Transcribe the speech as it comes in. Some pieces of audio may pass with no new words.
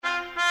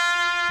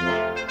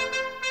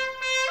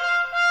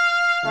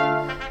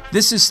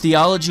This is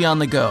Theology on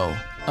the Go,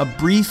 a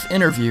brief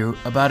interview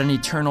about an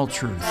eternal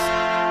truth.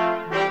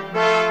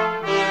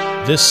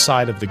 This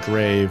side of the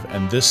grave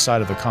and this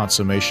side of the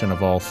consummation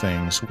of all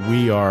things,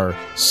 we are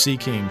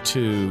seeking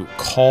to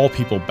call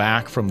people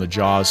back from the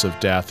jaws of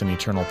death and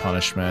eternal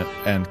punishment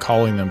and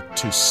calling them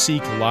to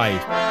seek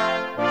life.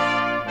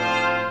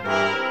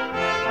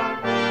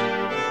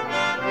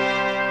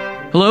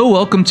 Hello,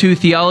 welcome to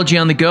Theology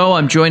on the Go.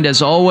 I'm joined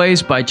as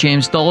always by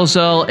James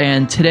Dolezal,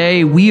 and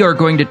today we are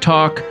going to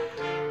talk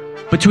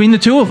between the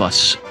two of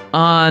us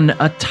on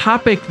a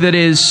topic that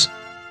is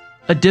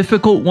a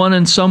difficult one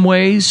in some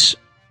ways,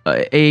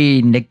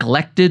 a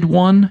neglected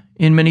one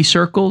in many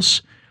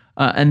circles,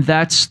 and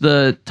that's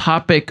the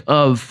topic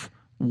of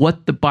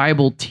what the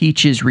Bible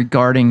teaches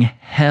regarding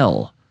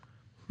hell.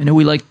 I know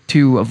we like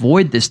to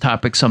avoid this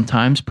topic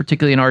sometimes,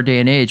 particularly in our day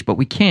and age, but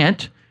we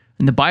can't,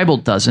 and the Bible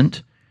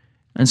doesn't.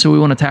 And so we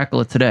want to tackle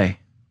it today.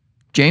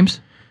 James?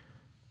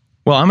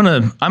 Well, I'm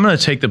gonna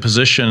take the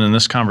position in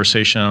this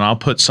conversation, and I'll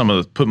put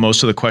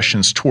most of the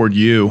questions toward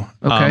you,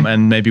 okay.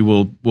 And maybe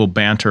we'll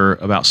banter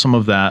about some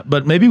of that.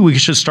 But maybe we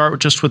should start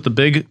just with the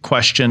big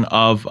question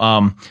of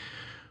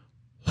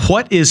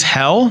what is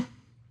hell,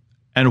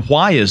 and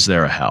why is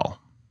there a hell?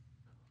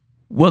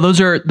 Well,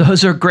 those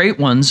are great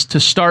ones to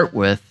start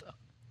with.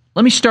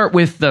 Let me start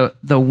with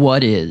the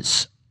what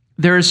is.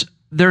 There's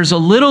a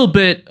little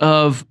bit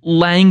of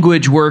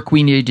language work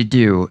we need to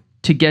do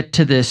to get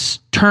to this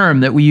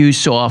term that we use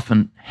so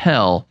often,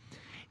 hell.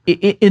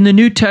 In the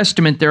New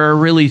Testament, there are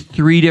really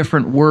three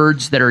different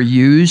words that are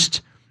used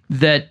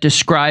that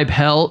describe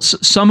hell.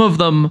 Some of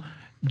them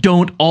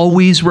don't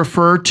always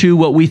refer to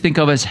what we think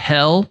of as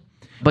hell,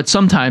 but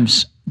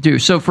sometimes do.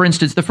 So, for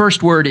instance, the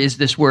first word is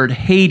this word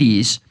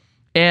Hades,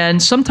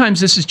 and sometimes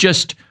this is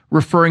just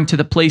referring to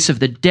the place of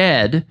the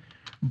dead,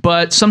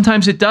 but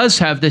sometimes it does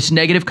have this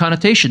negative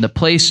connotation, the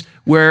place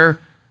where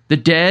the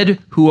dead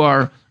who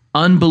are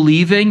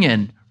unbelieving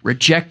and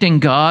rejecting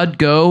God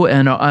go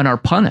and are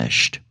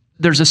punished.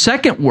 There's a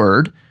second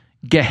word,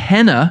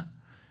 Gehenna,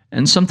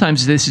 and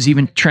sometimes this is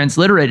even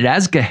transliterated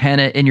as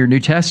Gehenna in your New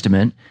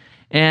Testament,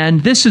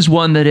 and this is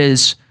one that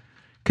is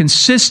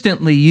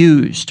consistently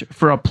used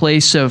for a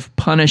place of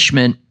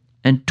punishment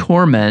and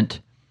torment.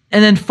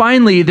 And then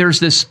finally, there's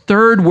this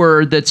third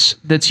word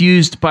that's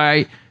used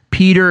by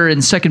Peter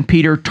in 2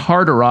 Peter,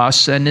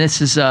 Tartaros, and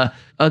this is a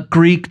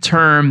Greek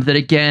term that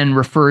again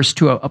refers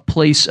to a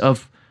place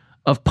of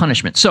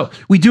punishment. So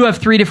we do have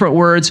three different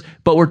words,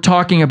 but we're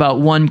talking about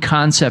one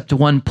concept,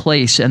 one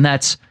place, and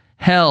that's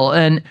hell.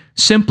 And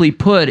simply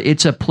put,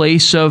 it's a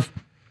place of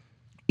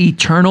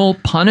eternal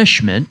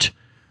punishment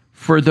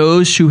for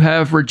those who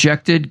have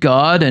rejected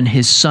God and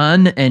His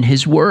Son and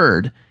His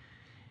Word.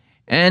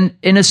 And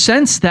in a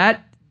sense,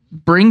 that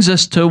brings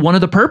us to one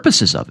of the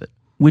purposes of it,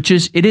 which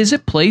is it is a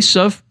place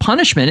of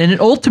punishment. In an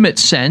ultimate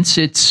sense,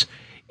 its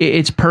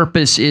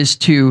purpose is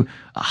to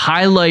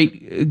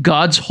highlight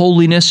God's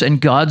holiness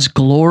and God's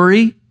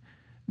glory.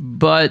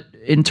 But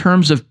in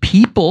terms of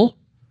people,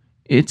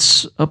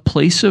 it's a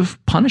place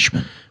of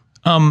punishment.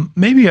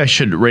 Maybe I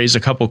should raise a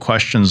couple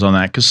questions on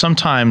that, because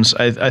sometimes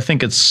I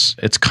think it's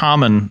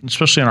common,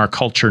 especially in our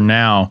culture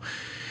now,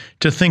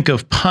 to think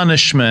of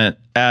punishment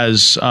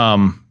as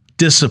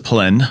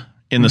discipline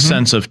in the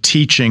sense of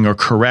teaching or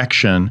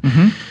correction.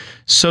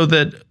 So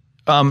that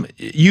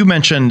you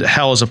mentioned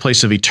hell as a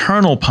place of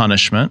eternal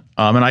punishment,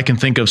 and I can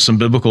think of some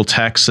biblical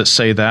texts that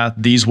say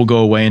that these will go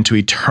away into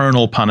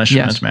eternal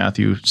punishment.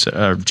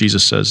 Yes.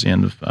 Jesus says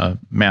in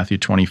Matthew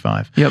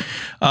 25. Yep.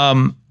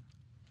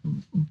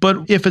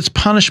 But if it's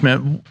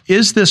punishment,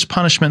 is this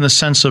punishment in the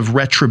sense of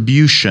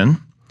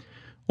retribution,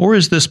 or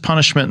is this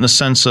punishment in the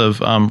sense of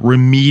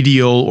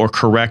remedial or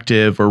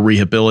corrective or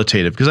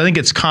rehabilitative? Because I think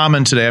it's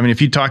common today. I mean, if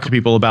you talk to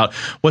people about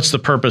what's the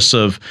purpose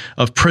of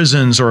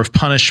prisons or of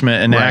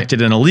punishment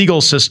enacted in a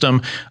legal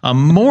system,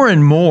 more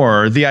and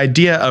more the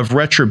idea of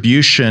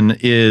retribution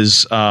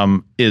is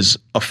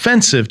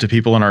offensive to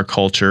people in our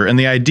culture, and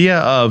the idea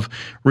of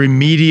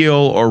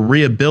remedial or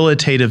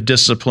rehabilitative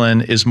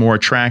discipline is more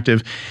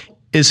attractive.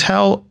 Is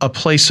hell a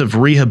place of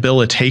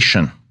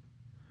rehabilitation?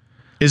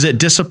 Is it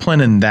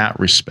discipline in that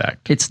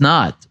respect? It's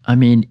not. I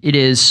mean, it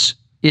is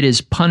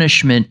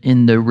punishment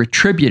in the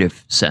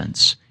retributive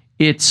sense.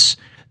 It's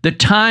the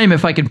time,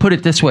 if I can put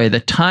it this way, the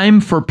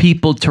time for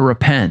people to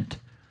repent,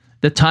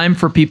 the time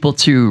for people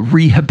to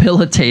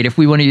rehabilitate, if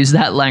we want to use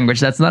that language.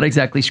 That's not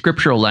exactly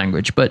scriptural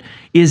language, but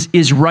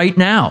is right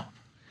now.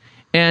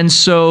 And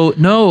so,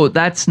 no,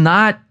 that's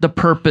not the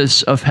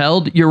purpose of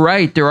hell. You're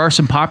right. There are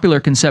some popular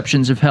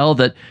conceptions of hell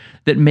that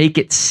make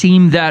it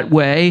seem that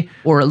way,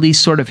 or at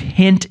least sort of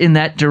hint in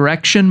that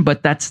direction,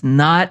 but that's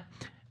not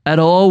at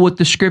all what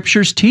the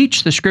Scriptures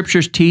teach. The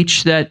Scriptures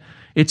teach that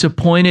it's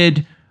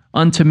appointed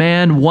unto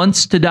man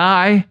once to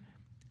die,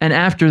 and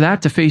after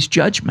that to face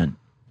judgment.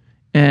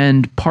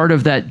 And part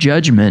of that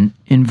judgment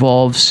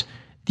involves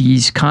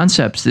these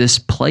concepts, this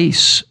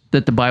place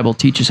that the Bible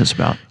teaches us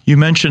about. You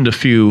mentioned a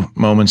few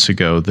moments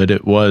ago that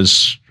it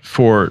was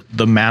for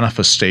the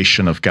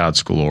manifestation of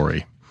God's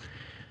glory.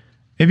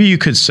 Maybe you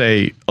could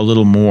say a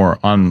little more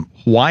on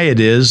why it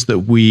is that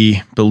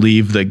we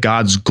believe that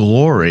God's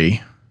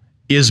glory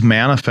is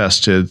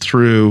manifested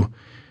through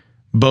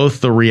both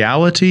the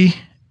reality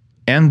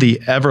and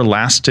the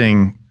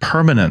everlasting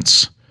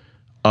permanence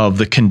of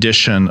the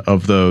condition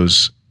of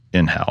those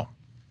in hell.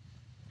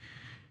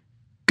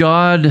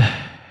 God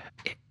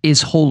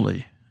is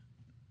holy,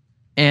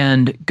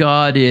 and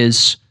God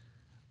is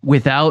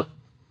without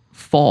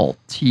fault.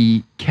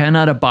 He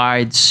cannot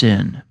abide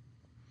sin.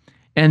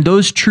 And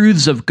those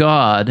truths of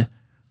God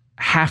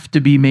have to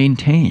be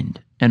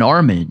maintained and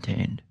are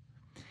maintained.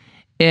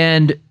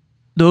 And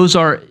those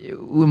are,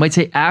 we might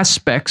say,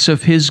 aspects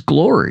of his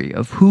glory,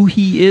 of who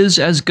he is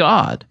as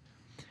God.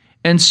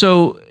 And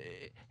so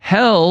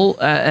hell,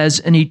 as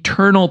an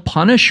eternal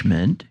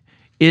punishment,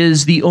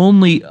 is the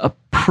only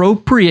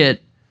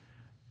appropriate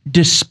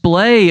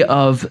display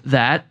of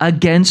that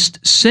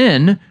against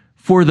sin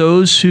for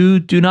those who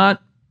do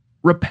not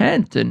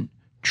repent and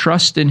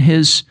trust in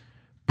his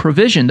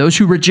provision, those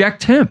who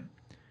reject him.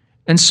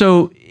 And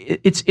so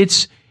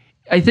it's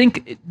I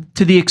think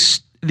to the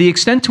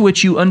extent to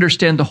which you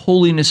understand the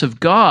holiness of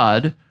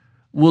God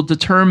will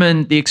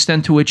determine the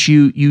extent to which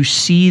you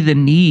see the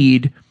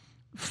need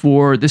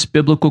for this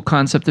biblical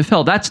concept of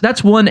hell.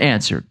 That's one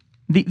answer.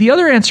 The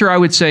other answer I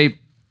would say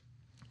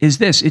is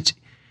this: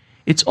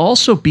 it's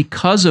also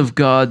because of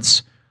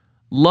God's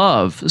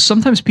love.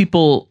 Sometimes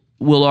people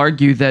will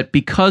argue that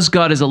because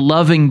God is a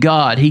loving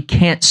God, he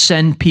can't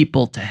send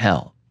people to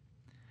hell.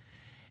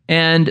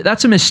 And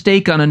that's a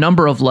mistake on a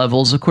number of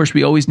levels. Of course,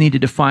 we always need to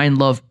define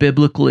love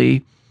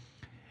biblically.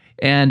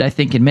 And I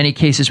think in many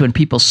cases when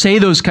people say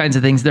those kinds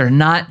of things, they're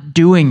not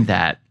doing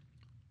that.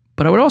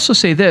 But I would also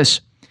say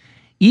this: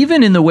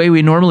 even in the way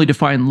we normally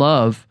define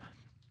love,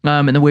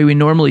 and the way we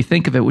normally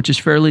think of it, which is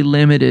fairly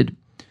limited,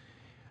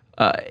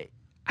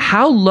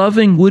 how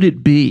loving would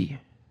it be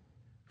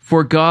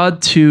for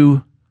God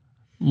to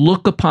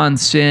look upon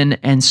sin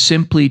and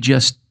simply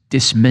just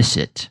dismiss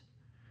it?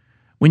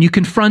 When you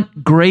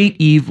confront great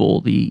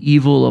evil, the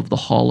evil of the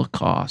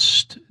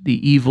Holocaust,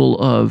 the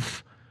evil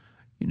of,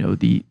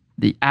 the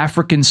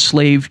African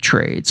slave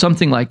trade,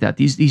 something like that,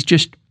 these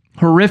just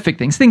horrific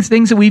things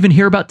that we even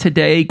hear about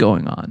today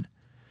going on,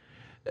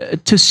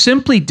 to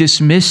simply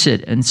dismiss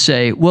it and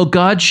say, well,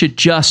 God should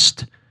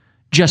just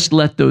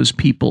let those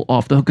people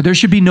off the hook. There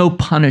should be no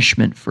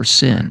punishment for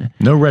sin.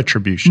 No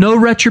retribution. No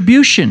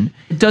retribution.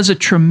 It does a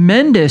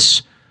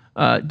tremendous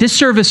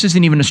disservice.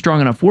 Isn't even a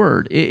strong enough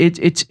word.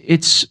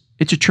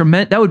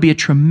 That would be a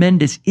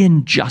tremendous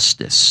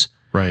injustice.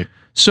 Right.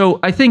 So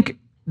I think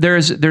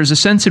there's a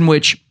sense in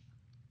which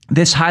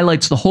this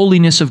highlights the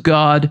holiness of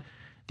God,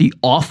 the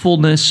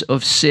awfulness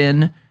of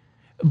sin,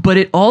 but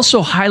it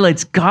also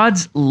highlights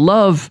God's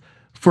love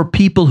for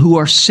people who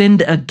are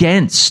sinned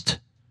against.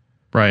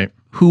 Right.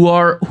 Who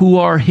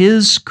are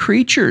his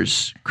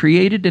creatures,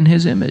 created in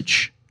his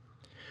image.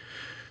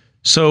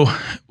 So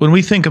when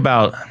we think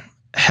about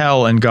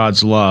hell and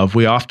God's love,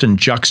 we often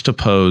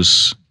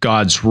juxtapose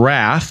God's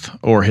wrath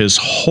or his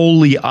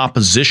holy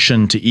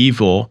opposition to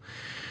evil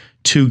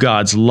to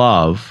God's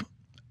love.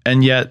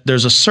 And yet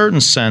there's a certain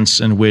sense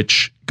in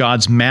which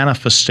God's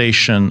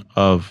manifestation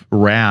of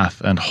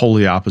wrath and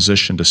holy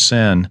opposition to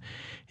sin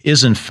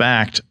is in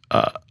fact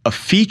a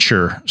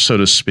feature, so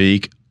to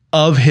speak,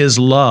 of his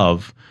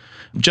love.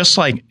 Just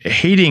like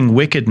hating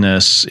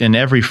wickedness in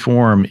every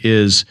form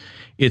is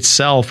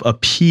itself a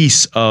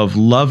piece of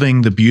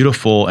loving the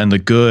beautiful and the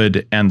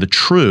good and the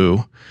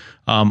true,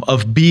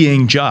 of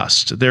being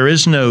just. There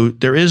is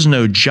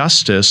no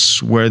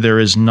justice where there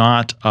is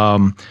not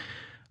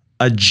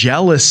a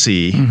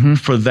jealousy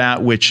for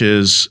that which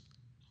is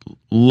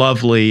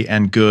lovely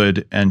and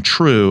good and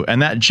true.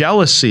 And that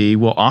jealousy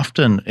will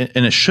often,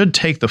 and it should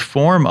take the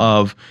form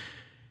of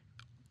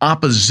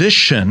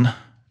opposition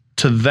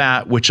to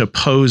that which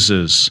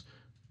opposes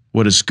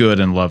what is good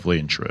and lovely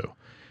and true.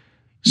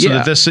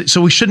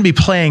 So we shouldn't be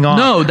playing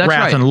off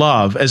wrath and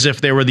love as if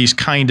they were these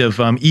kind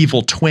of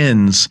evil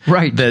twins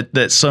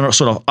that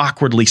sort of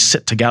awkwardly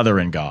sit together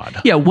in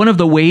God. Yeah, one of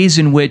the ways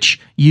in which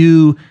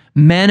you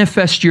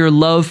manifest your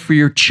love for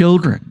your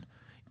children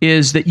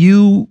is that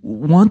you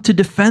want to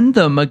defend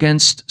them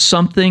against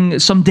some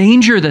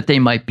danger that they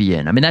might be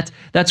in. I mean,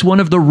 that's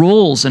one of the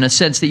roles, in a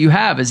sense, that you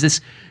have, is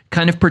this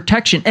kind of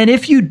protection. And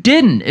if you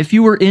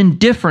were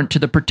indifferent to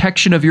the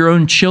protection of your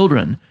own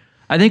children,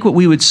 I think what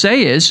we would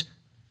say is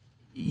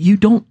you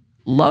don't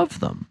love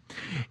them.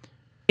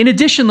 In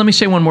addition, let me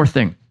say one more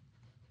thing.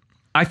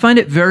 I find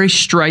it very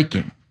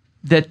striking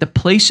that the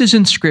places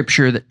in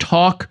Scripture that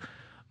talk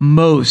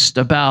most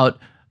about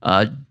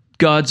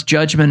God's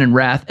judgment and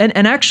wrath,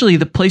 and actually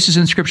the places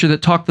in Scripture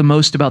that talk the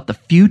most about the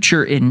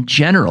future in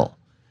general,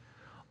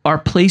 are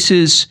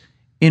places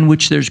in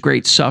which there's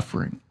great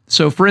suffering.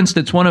 So, for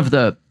instance, one of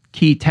the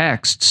key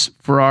texts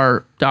for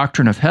our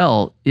doctrine of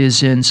hell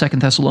is in 2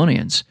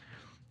 Thessalonians.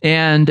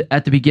 And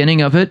at the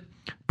beginning of it,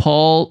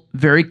 Paul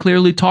very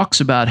clearly talks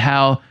about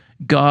how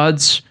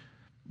God's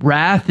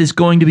wrath is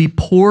going to be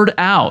poured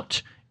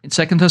out in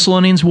 2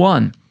 Thessalonians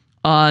 1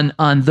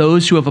 on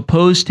those who have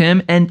opposed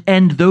him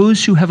and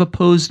those who have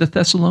opposed the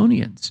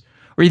Thessalonians.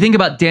 Or you think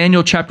about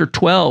Daniel chapter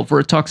 12,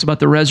 where it talks about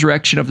the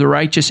resurrection of the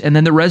righteous, and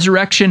then the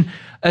resurrection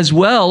as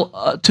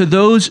well to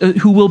those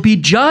who will be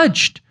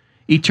judged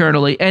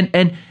eternally.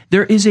 And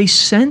there is a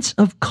sense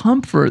of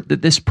comfort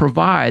that this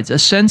provides, a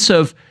sense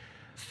of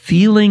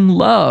feeling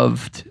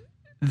loved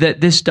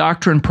that this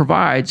doctrine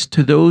provides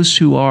to those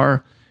who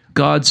are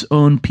God's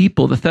own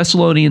people. The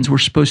Thessalonians were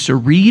supposed to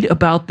read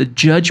about the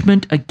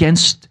judgment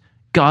against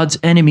God's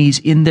enemies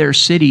in their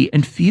city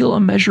and feel a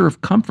measure of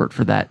comfort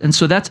for that. And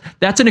so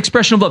that's an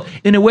expression of love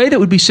in a way that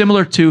would be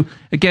similar to,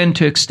 again,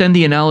 to extend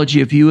the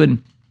analogy of you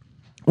and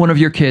one of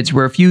your kids,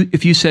 where if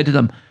you said to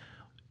them,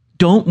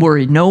 don't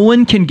worry, no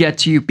one can get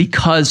to you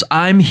because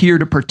I'm here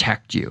to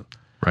protect you.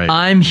 Right.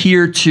 I'm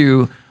here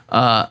to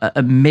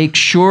make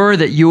sure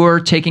that you're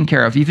taken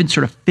care of, even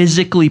sort of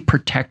physically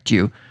protect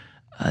you.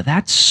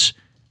 That's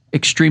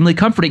extremely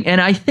comforting.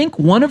 And I think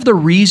one of the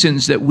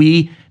reasons that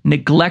we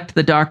neglect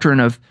the doctrine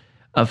of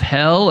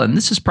hell, and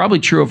this is probably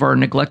true of our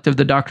neglect of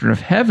the doctrine of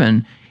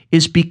heaven,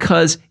 is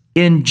because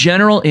in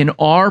general, in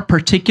our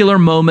particular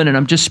moment, and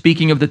I'm just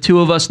speaking of the two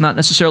of us, not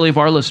necessarily of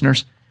our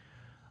listeners,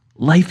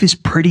 life is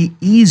pretty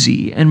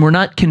easy, and we're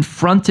not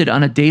confronted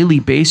on a daily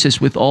basis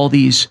with all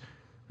these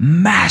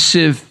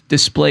massive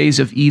displays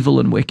of evil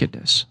and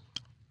wickedness.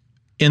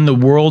 In the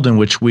world in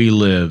which we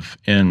live,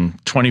 in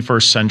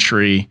 21st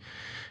century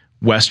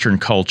Western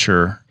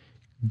culture,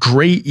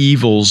 great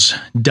evils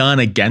done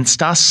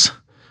against us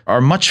are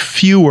much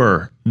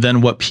fewer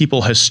than what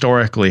people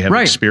historically have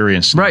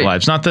experienced in their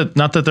lives. Not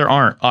that there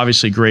aren't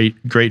obviously great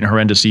and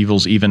horrendous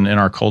evils even in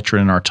our culture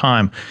and in our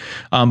time,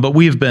 but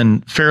we've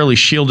been fairly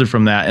shielded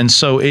from that. And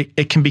so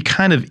it can be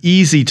kind of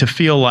easy to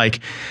feel like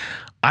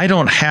I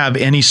don't have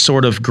any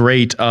sort of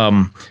great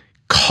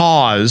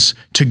cause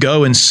to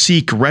go and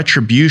seek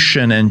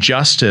retribution and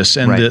justice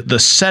and the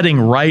setting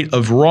right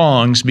of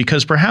wrongs,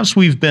 because perhaps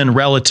we've been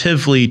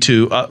relative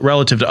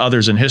to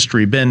others in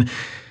history, been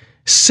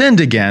sinned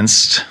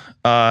against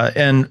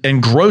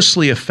and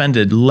grossly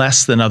offended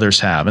less than others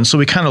have. And so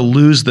we kind of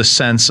lose the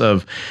sense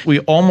of, we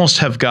almost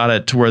have got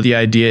it to where the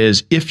idea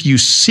is, if you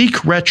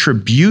seek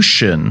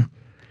retribution,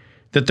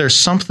 that there's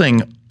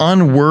something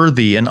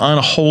unworthy and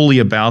unholy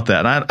about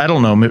that. And I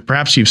don't know,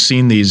 perhaps you've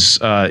seen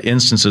these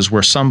instances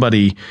where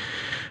somebody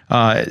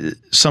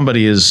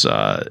is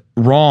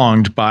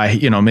wronged by,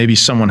 maybe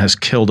someone has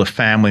killed a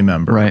family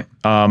member, right?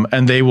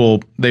 And they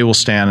will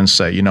stand and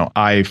say,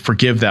 I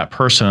forgive that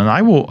person, and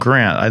I will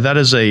grant that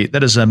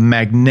is a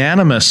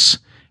magnanimous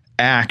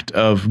act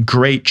of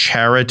great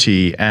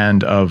charity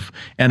and of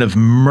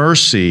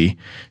mercy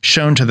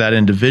shown to that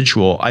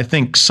individual. I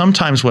think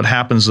sometimes what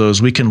happens though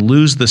is we can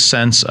lose the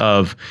sense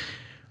of,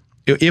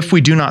 if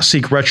we do not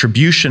seek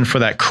retribution for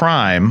that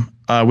crime,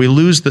 we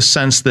lose the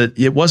sense that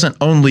it wasn't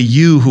only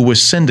you who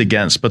was sinned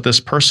against, but this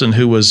person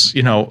who was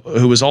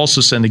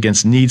also sinned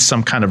against needs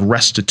some kind of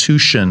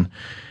restitution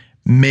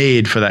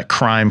made for that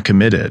crime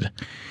committed.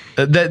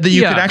 That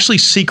you could actually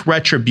seek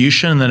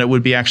retribution, and then it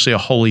would be actually a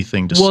holy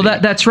thing to seek. Well,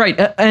 that's right.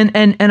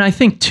 And I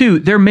think, too,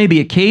 there may be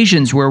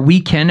occasions where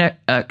we can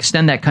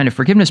extend that kind of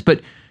forgiveness,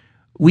 but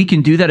we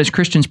can do that as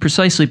Christians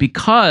precisely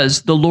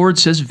because the Lord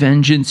says,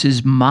 vengeance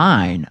is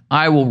mine,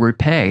 I will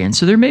repay. And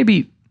so there may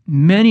be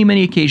many,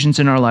 many occasions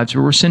in our lives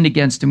where we're sinned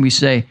against and we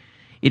say,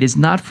 it is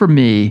not for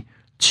me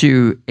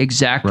to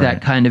exact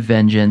that kind of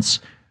vengeance.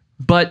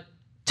 But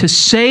to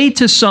say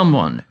to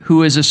someone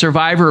who is a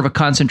survivor of a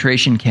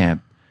concentration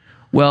camp,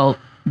 well,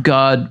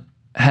 God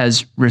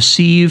has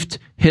received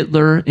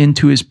Hitler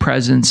into his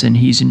presence and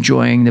he's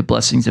enjoying the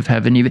blessings of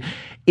heaven.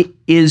 We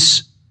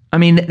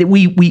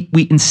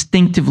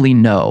instinctively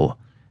know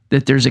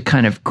that there's a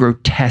kind of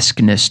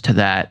grotesqueness to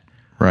that,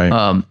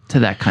 to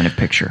that kind of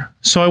picture.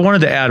 So I wanted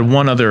to add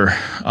one other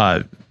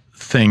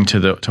thing to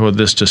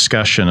this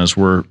discussion as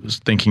we're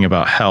thinking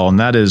about hell, and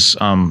that is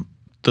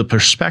the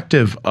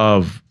perspective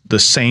of the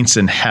saints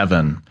in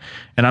heaven.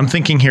 And I'm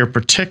thinking here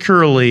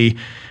particularly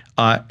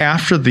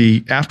after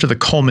the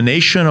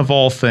culmination of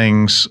all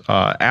things,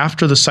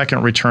 after the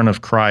second return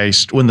of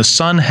Christ, when the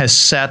sun has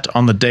set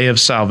on the day of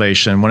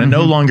salvation, when it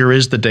no longer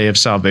is the day of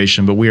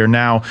salvation, but we are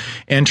now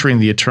entering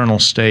the eternal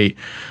state,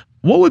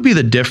 what would be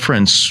the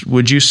difference,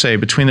 would you say,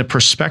 between the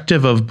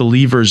perspective of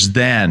believers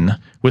then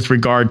with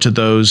regard to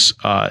those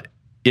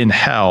in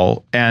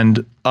hell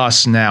and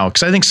us now?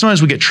 Because I think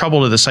sometimes we get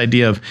troubled with this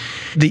idea of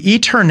the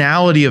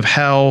eternality of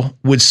hell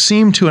would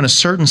seem to, in a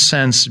certain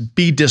sense,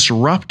 be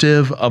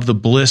disruptive of the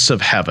bliss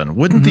of heaven.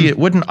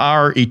 Wouldn't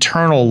our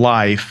eternal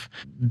life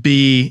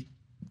be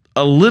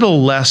a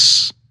little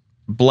less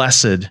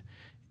blessed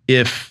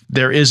if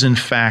there is, in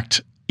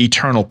fact,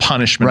 eternal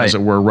punishment, as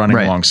it were, running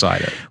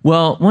alongside it?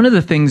 Well, one of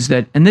the things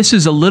that, and this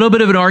is a little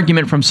bit of an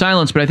argument from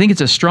silence, but I think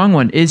it's a strong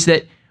one, is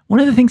that one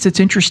of the things that's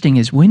interesting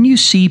is when you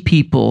see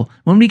people,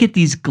 when we get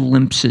these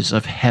glimpses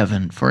of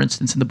heaven, for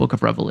instance, in the book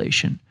of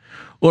Revelation,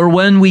 or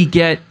when we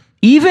get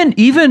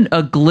even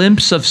a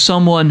glimpse of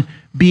someone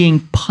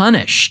being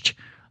punished,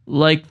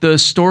 like the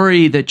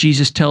story that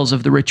Jesus tells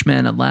of the rich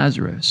man and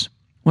Lazarus,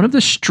 one of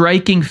the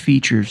striking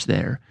features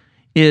there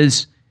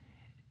is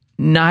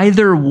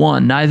neither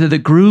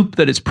the group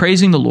that is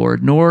praising the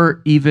Lord,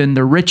 nor even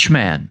the rich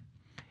man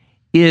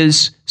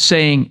is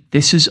saying,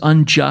 this is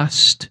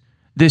unjust,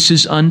 this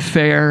is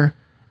unfair,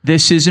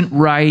 this isn't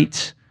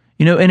right.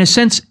 In a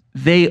sense,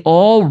 they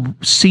all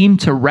seem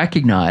to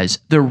recognize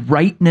the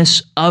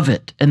rightness of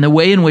it and the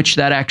way in which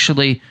that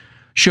actually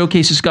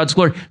showcases God's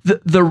glory.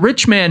 The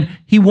rich man,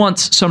 he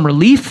wants some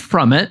relief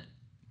from it.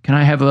 Can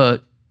I have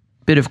a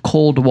bit of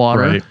cold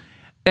water? Right.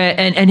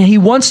 And he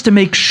wants to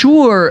make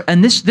sure,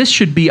 and this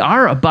should be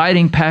our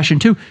abiding passion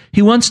too,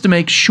 he wants to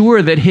make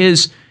sure that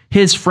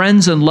his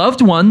friends and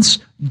loved ones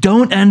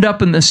don't end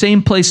up in the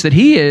same place that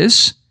he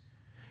is,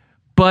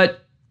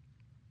 but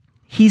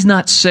he's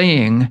not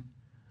saying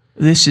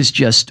this is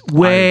just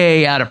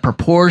way out of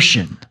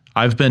proportion.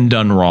 I've been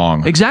done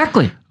wrong.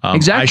 Exactly.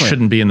 I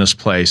shouldn't be in this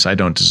place. I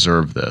don't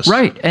deserve this.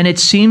 Right. And it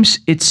seems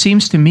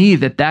to me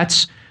that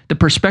that's the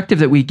perspective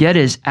that we get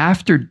is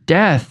after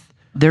death,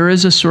 there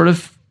is a sort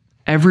of,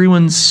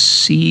 everyone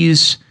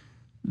sees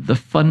the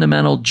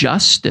fundamental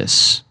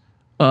justice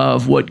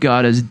of what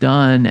God has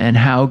done and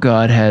how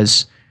God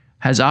has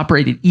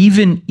operated,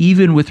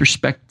 even with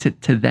respect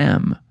to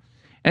them.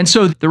 And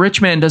so the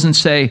rich man doesn't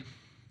say,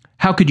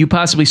 how could you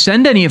possibly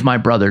send any of my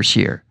brothers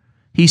here?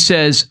 He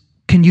says,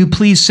 can you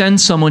please send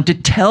someone to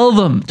tell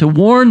them, to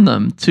warn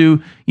them,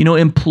 to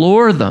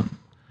implore them?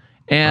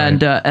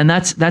 And right. And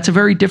that's a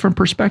very different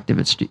perspective,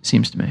 it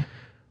seems to me.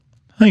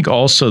 I think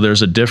also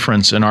there's a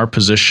difference in our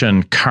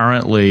position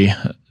currently,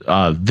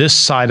 this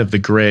side of the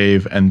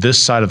grave and this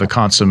side of the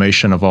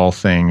consummation of all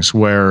things,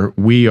 where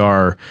we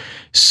are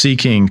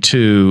seeking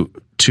to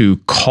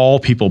call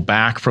people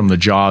back from the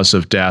jaws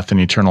of death and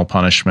eternal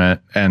punishment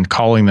and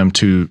calling them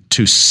to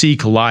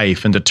seek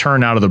life and to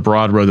turn out of the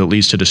broad road that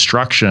leads to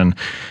destruction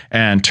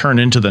and turn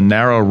into the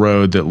narrow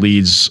road that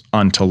leads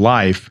unto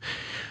life.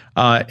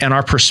 And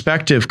our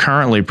perspective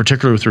currently,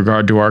 particularly with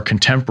regard to our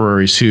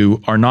contemporaries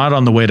who are not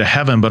on the way to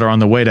heaven, but are on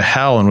the way to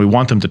hell, and we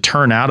want them to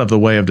turn out of the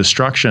way of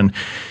destruction,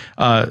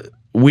 our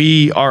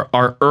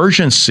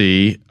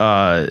urgency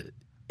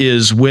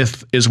is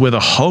with a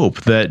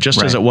hope that just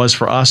right. as it was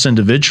for us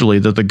individually,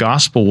 that the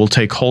gospel will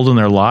take hold in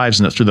their lives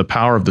and that through the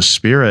power of the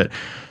Spirit,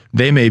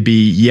 they may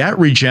be yet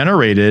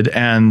regenerated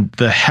and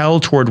the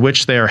hell toward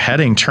which they are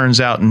heading turns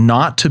out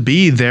not to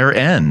be their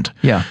end.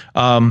 Yeah.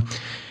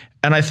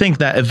 And I think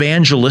that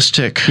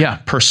evangelistic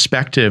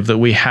perspective that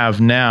we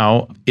have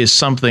now is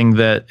something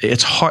that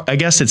it's hard. I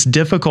guess it's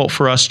difficult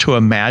for us to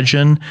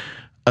imagine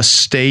a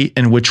state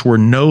in which we're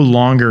no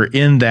longer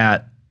in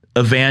that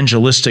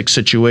evangelistic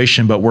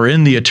situation, but we're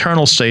in the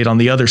eternal state on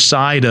the other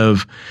side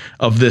of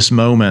this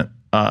moment,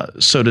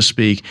 so to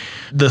speak.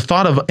 The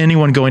thought of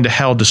anyone going to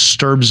hell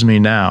disturbs me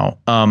now.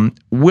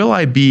 Will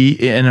I be,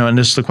 and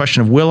this is the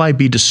question of, will I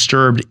be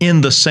disturbed in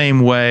the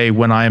same way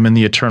when I am in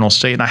the eternal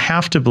state? And I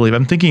have to believe,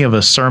 I'm thinking of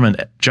a sermon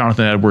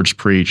Jonathan Edwards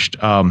preached,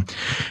 and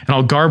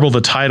I'll garble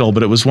the title,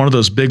 but it was one of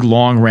those big,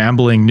 long,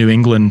 rambling New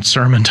England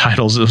sermon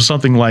titles. It was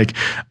something like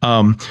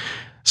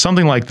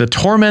the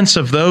torments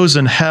of those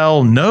in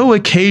hell, no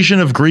occasion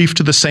of grief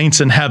to the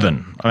saints in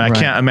heaven. I mean, I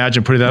can't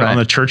imagine putting that on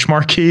the church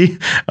marquee,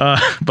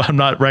 but I'm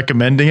not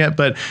recommending it.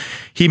 But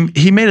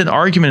he made an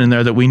argument in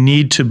there that we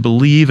need to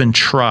believe and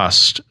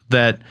trust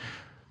that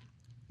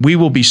we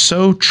will be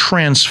so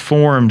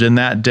transformed in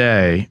that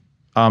day,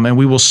 and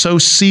we will so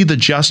see the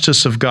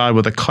justice of God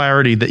with a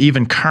clarity that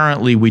even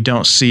currently we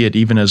don't see it,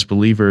 even as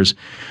believers,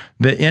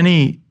 that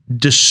any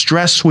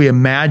distress we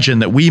imagine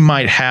that we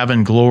might have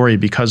in glory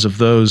because of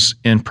those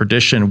in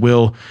perdition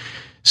will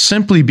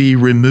simply be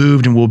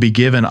removed and will be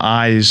given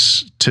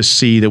eyes to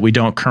see that we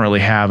don't currently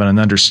have, and an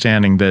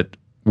understanding that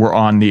we're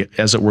on the,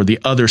 as it were, the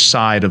other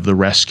side of the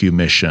rescue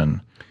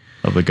mission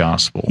of the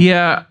gospel.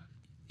 Yeah.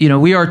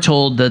 We are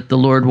told that the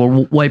Lord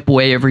will wipe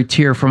away every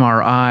tear from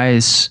our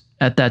eyes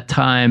at that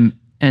time.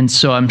 And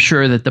so I'm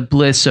sure that the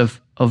bliss of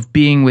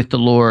being with the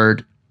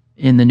Lord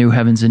in the new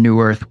heavens and new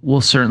earth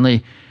will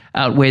certainly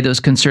outweigh those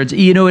concerns.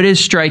 It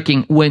is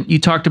striking when you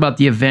talked about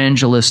the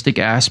evangelistic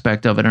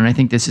aspect of it, and I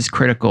think this is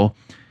critical.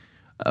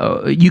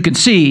 You can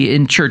see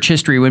in church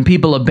history when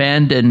people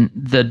abandon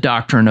the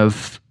doctrine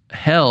of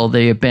hell,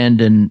 they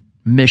abandon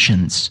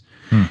missions.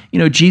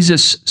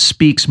 Jesus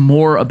speaks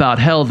more about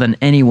hell than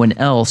anyone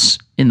else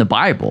in the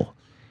Bible.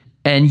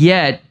 And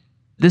yet,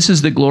 this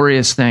is the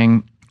glorious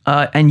thing.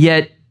 And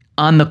yet,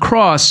 on the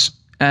cross,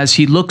 as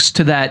he looks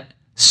to that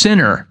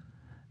sinner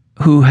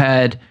who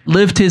had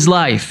lived his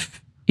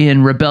life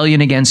in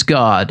rebellion against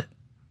God,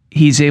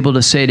 he's able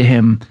to say to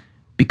him,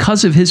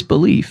 because of his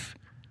belief,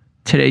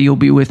 today you'll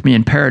be with me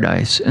in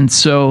paradise. And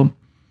so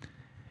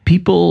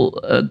people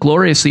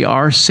gloriously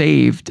are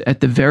saved at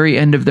the very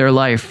end of their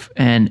life.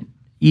 And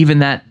even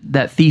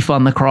that thief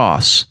on the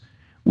cross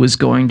was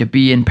going to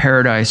be in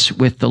paradise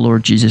with the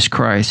Lord Jesus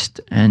Christ.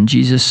 And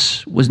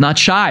Jesus was not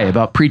shy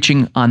about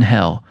preaching on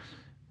hell,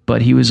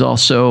 but he was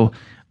also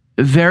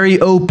very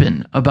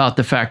open about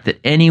the fact that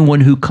anyone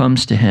who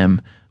comes to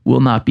him will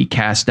not be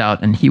cast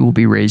out, and he will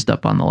be raised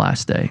up on the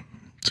last day.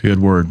 It's a good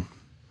word.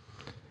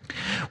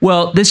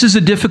 Well, this is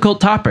a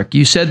difficult topic.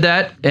 You said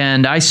that,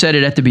 and I said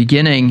it at the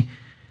beginning.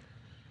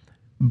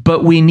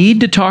 But we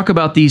need to talk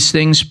about these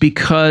things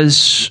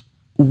because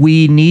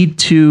we need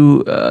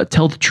to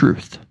tell the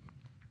truth.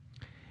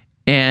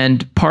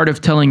 And part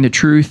of telling the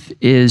truth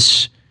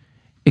is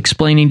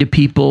explaining to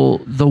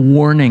people the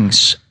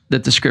warnings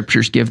that the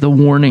scriptures give, the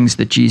warnings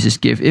that Jesus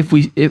give. If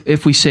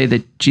we say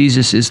that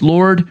Jesus is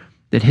Lord,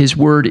 that his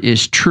word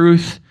is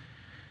truth,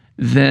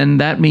 then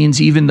that means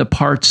even the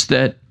parts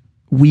that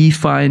we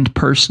find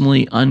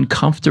personally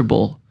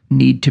uncomfortable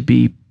need to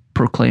be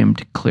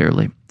proclaimed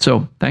clearly.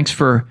 So thanks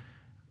for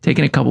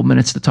taking a couple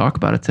minutes to talk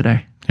about it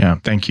today. Yeah,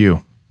 thank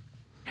you.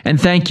 And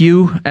thank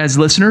you as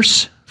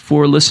listeners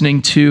for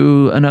listening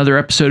to another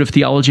episode of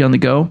Theology on the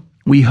Go.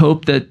 We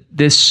hope that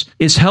this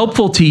is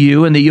helpful to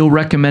you and that you'll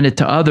recommend it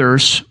to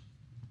others.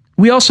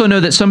 We also know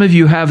that some of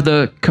you have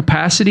the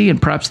capacity and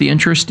perhaps the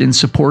interest in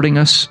supporting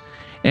us.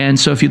 And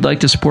so if you'd like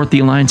to support the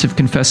Alliance of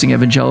Confessing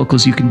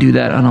Evangelicals, you can do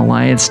that on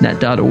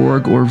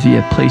alliancenet.org or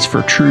via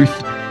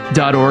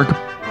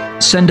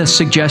placefortruth.org. Send us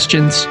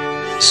suggestions,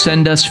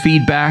 send us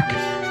feedback,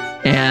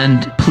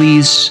 and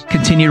please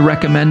continue to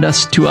recommend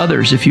us to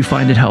others if you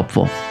find it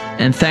helpful.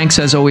 And thanks,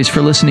 as always,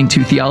 for listening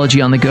to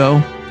Theology on the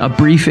Go, a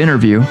brief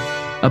interview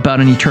about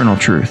an eternal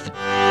truth.